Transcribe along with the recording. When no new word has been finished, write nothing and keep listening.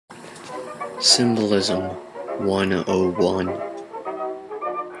Symbolism 101,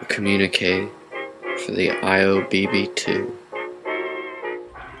 a communique for the IOBB2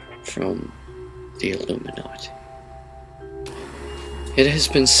 from the Illuminati. It has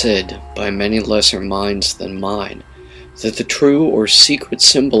been said by many lesser minds than mine that the true or secret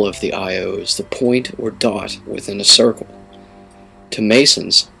symbol of the IO is the point or dot within a circle. To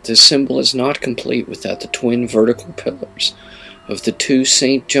Masons, this symbol is not complete without the twin vertical pillars of the two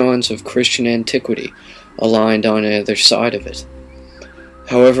St. Johns of Christian antiquity aligned on either side of it.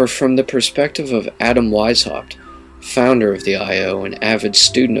 However, from the perspective of Adam Weishaupt, founder of the IO and avid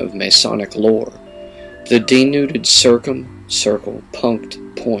student of Masonic lore, the denuded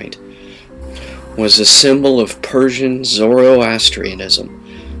circumpunct point was a symbol of Persian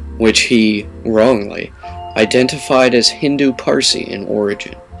Zoroastrianism, which he, wrongly, identified as Hindu Parsi in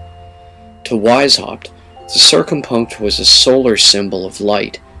origin. To Weishaupt, the circumpunct was a solar symbol of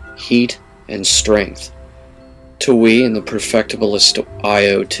light, heat, and strength. To we in the perfectibilist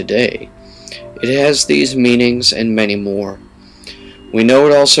IO today, it has these meanings and many more. We know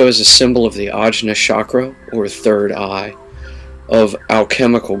it also as a symbol of the Ajna chakra, or third eye, of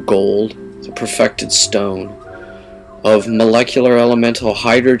alchemical gold, the perfected stone, of molecular elemental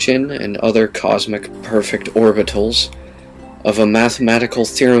hydrogen and other cosmic perfect orbitals, of a mathematical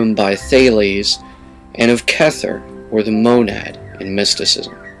theorem by Thales, and of Kether, or the monad, in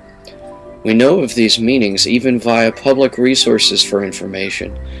mysticism. We know of these meanings even via public resources for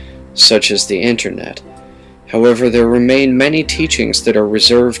information, such as the Internet. However, there remain many teachings that are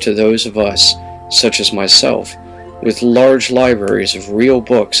reserved to those of us, such as myself, with large libraries of real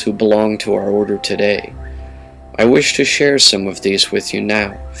books who belong to our order today. I wish to share some of these with you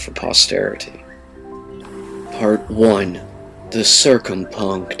now for posterity. Part 1. The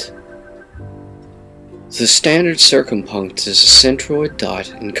Circumpunct. The standard circumpunct is a centroid dot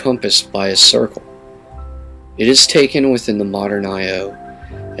encompassed by a circle. It is taken within the modern IO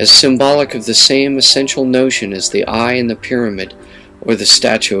as symbolic of the same essential notion as the eye in the pyramid or the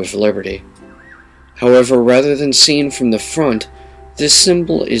Statue of Liberty. However, rather than seen from the front, this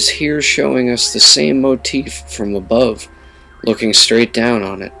symbol is here showing us the same motif from above, looking straight down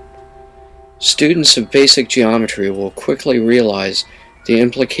on it. Students of basic geometry will quickly realize the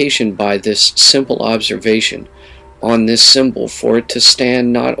implication by this simple observation on this symbol for it to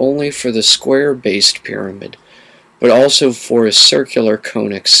stand not only for the square-based pyramid, but also for a circular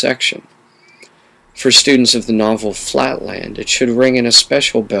conic section. For students of the novel Flatland, it should ring in a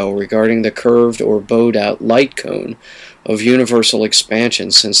special bell regarding the curved or bowed-out light cone of universal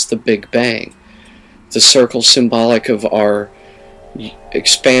expansion since the Big Bang, the circle symbolic of our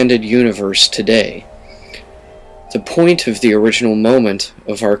expanded universe today, the point of the original moment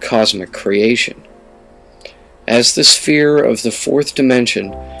of our cosmic creation. As the sphere of the fourth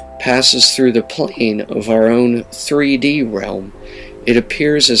dimension passes through the plane of our own 3D realm, it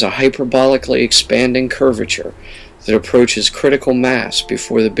appears as a hyperbolically expanding curvature that approaches critical mass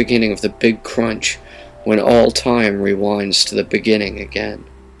before the beginning of the Big Crunch, when all time rewinds to the beginning again.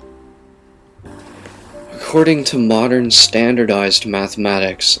 According to modern standardized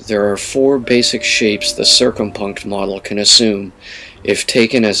mathematics, there are four basic shapes the circumpunct model can assume if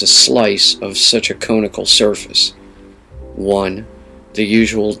taken as a slice of such a conical surface. 1. The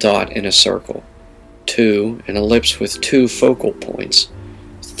usual dot in a circle. 2. An ellipse with two focal points.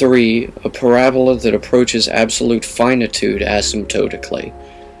 3. A parabola that approaches absolute finitude asymptotically.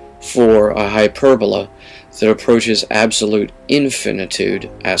 4. A hyperbola that approaches absolute infinitude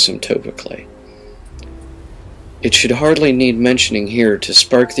asymptotically. It should hardly need mentioning here to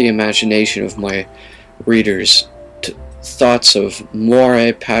spark the imagination of my readers to thoughts of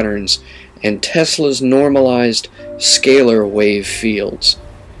moire patterns and Tesla's normalized scalar wave fields.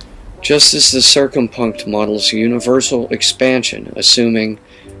 Just as the circumpunct models universal expansion, assuming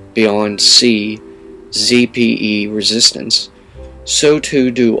beyond C, ZPE resistance, so too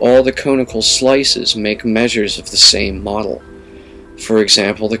do all the conical slices make measures of the same model. For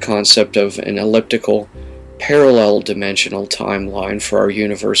example, the concept of an elliptical parallel dimensional timeline for our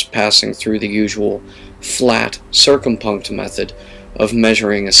universe passing through the usual flat circumpunct method of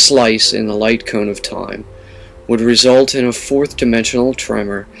measuring a slice in the light cone of time would result in a fourth dimensional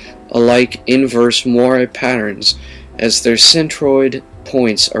tremor alike inverse moire patterns as their centroid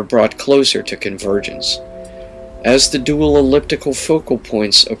points are brought closer to convergence. As the dual elliptical focal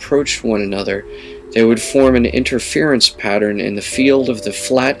points approached one another, they would form an interference pattern in the field of the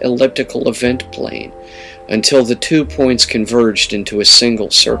flat elliptical event plane until the 2 points converged into a single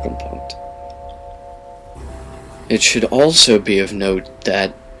circumpunct. It should also be of note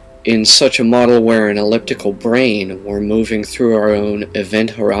that, In such a model where an elliptical brain were moving through our own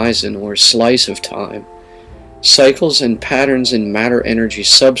event horizon or slice of time, cycles and patterns in matter-energy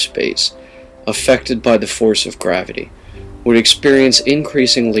subspace affected by the force of gravity would experience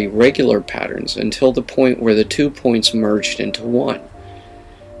increasingly regular patterns until the point where the 2 points merged into one.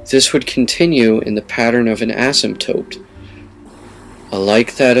 This would continue in the pattern of an asymptote,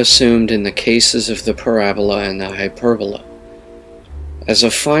 like that assumed in the cases of the parabola and the hyperbola. As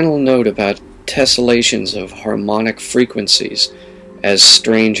a final note about tessellations of harmonic frequencies as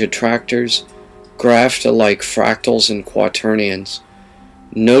strange attractors, graph-like fractals and quaternions,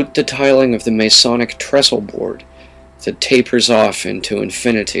 note the tiling of the Masonic trestle board that tapers off into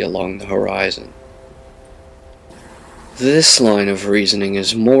infinity along the horizon. This line of reasoning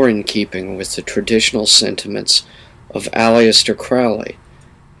is more in keeping with the traditional sentiments of Aleister Crowley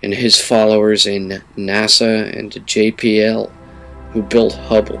and his followers in NASA and JPL, who built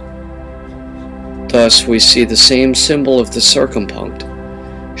Hubble. Thus, we see the same symbol of the circumpunct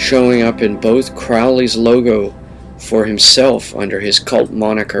showing up in both Crowley's logo for himself under his cult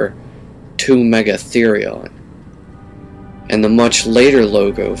moniker 2 Megatherion, and the much later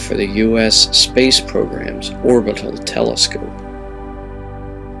logo for the U.S. space program's orbital telescope.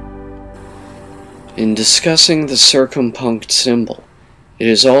 In discussing the circumpunct symbol, it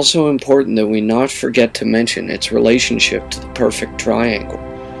is also important that we not forget to mention its relationship to the perfect triangle,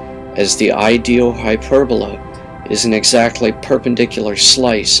 as the ideal hyperbola is an exactly perpendicular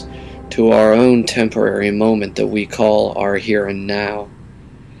slice to our own temporary moment that we call our here and now.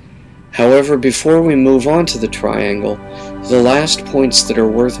 However, before we move on to the triangle, the last points that are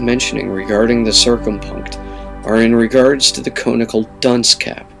worth mentioning regarding the circumpunct are in regards to the conical dunce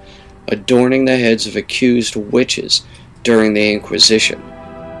cap, adorning the heads of accused witches during the Inquisition,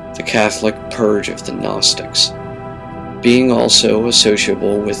 the Catholic purge of the Gnostics, being also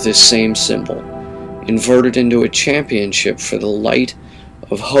associable with this same symbol, inverted into a championship for the light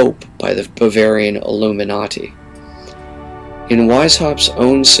of hope by the Bavarian Illuminati. In Weishaupt's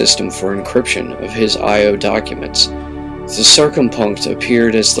own system for encryption of his I.O. documents, the circumpunct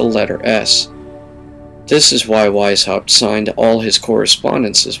appeared as the letter S. This is why Weishaupt signed all his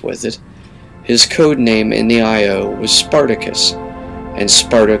correspondences with it. His code name in the I.O. was Spartacus, and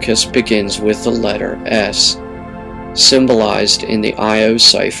Spartacus begins with the letter S, symbolized in the I.O.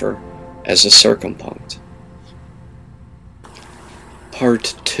 cipher as a circumpunct.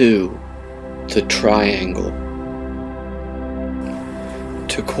 Part 2. The Triangle.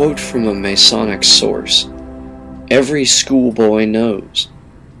 To quote from a Masonic source, every schoolboy knows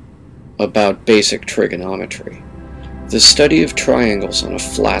about basic trigonometry, the study of triangles on a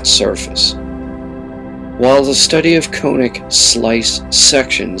flat surface. While the study of conic slice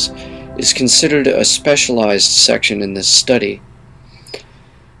sections is considered a specialized section in this study,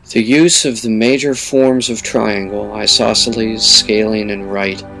 the use of the major forms of triangle, isosceles, scalene, and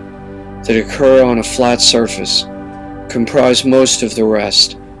right, that occur on a flat surface comprise most of the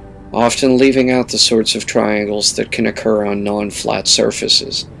rest, often leaving out the sorts of triangles that can occur on non-flat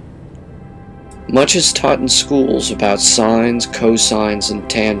surfaces. Much is taught in schools about sines, cosines, and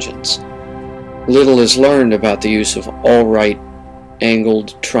tangents. Little is learned about the use of all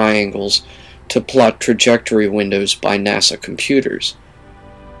right-angled triangles to plot trajectory windows by NASA computers.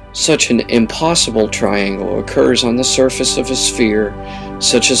 Such an impossible triangle occurs on the surface of a sphere,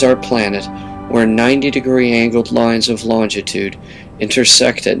 such as our planet, where 90-degree angled lines of longitude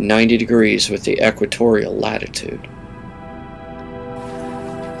intersect at 90 degrees with the equatorial latitude.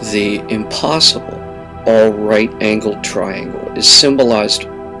 The impossible all right-angled triangle is symbolized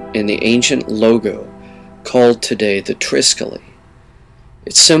in the ancient logo called today the Triskele.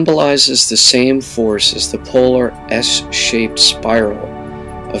 It symbolizes the same force as the polar S-shaped spiral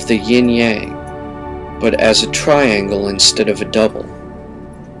of the yin-yang, but as a triangle instead of a double.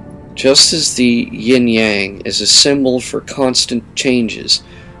 Just as the yin-yang is a symbol for constant changes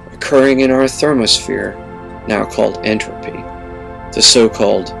occurring in our thermosphere, now called entropy, the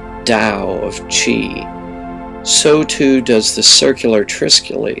so-called Tao of Qi, so too does the circular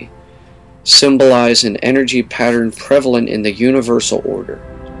Triskele symbolize an energy pattern prevalent in the universal order,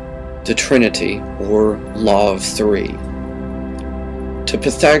 the Trinity, or Law of Three. To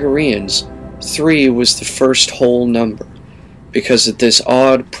Pythagoreans, 3 was the first whole number, because at this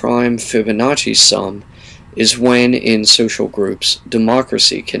odd prime Fibonacci sum is when, in social groups,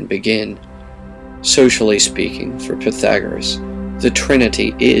 democracy can begin. Socially speaking, for Pythagoras, the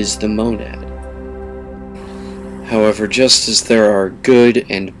Trinity is the monad. However, just as there are good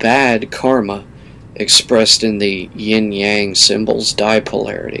and bad karma expressed in the yin-yang symbol's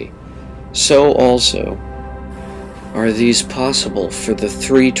dipolarity, so also are these possible for the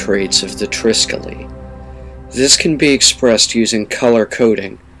three traits of the Triskele. This can be expressed using color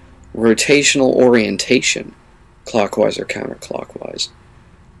coding, rotational orientation, clockwise or counterclockwise,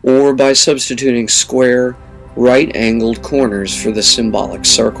 or by substituting square, right-angled corners for the symbolic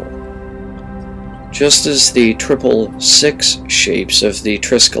circle. Just as the triple six shapes of the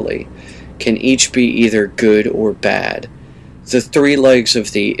Triskele can each be either good or bad, the three legs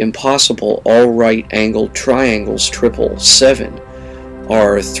of the impossible all right-angled triangles triple seven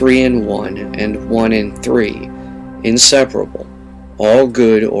are 3 in 1 and 1 in 3, inseparable, all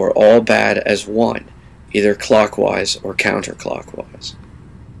good or all bad as one, either clockwise or counterclockwise.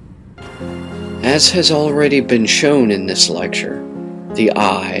 As has already been shown in this lecture, the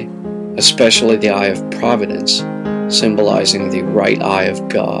eye, especially the eye of providence, symbolizing the right eye of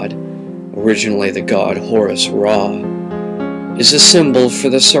God, originally the god Horus Ra, is a symbol for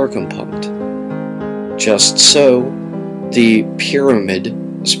the circumpunct. Just so, the pyramid,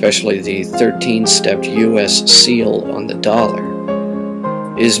 especially the 13-stepped U.S. seal on the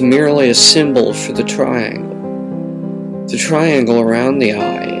dollar, is merely a symbol for the triangle. The triangle around the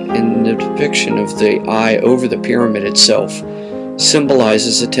eye, in the depiction of the eye over the pyramid itself,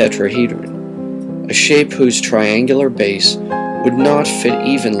 symbolizes a tetrahedron, a shape whose triangular base would not fit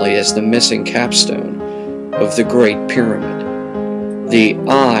evenly as the missing capstone of the Great Pyramid. The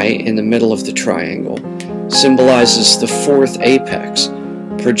eye in the middle of the triangle symbolizes the fourth apex,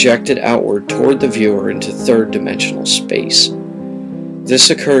 projected outward toward the viewer into third-dimensional space. This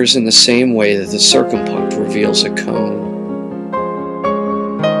occurs in the same way that the circumpunct reveals a cone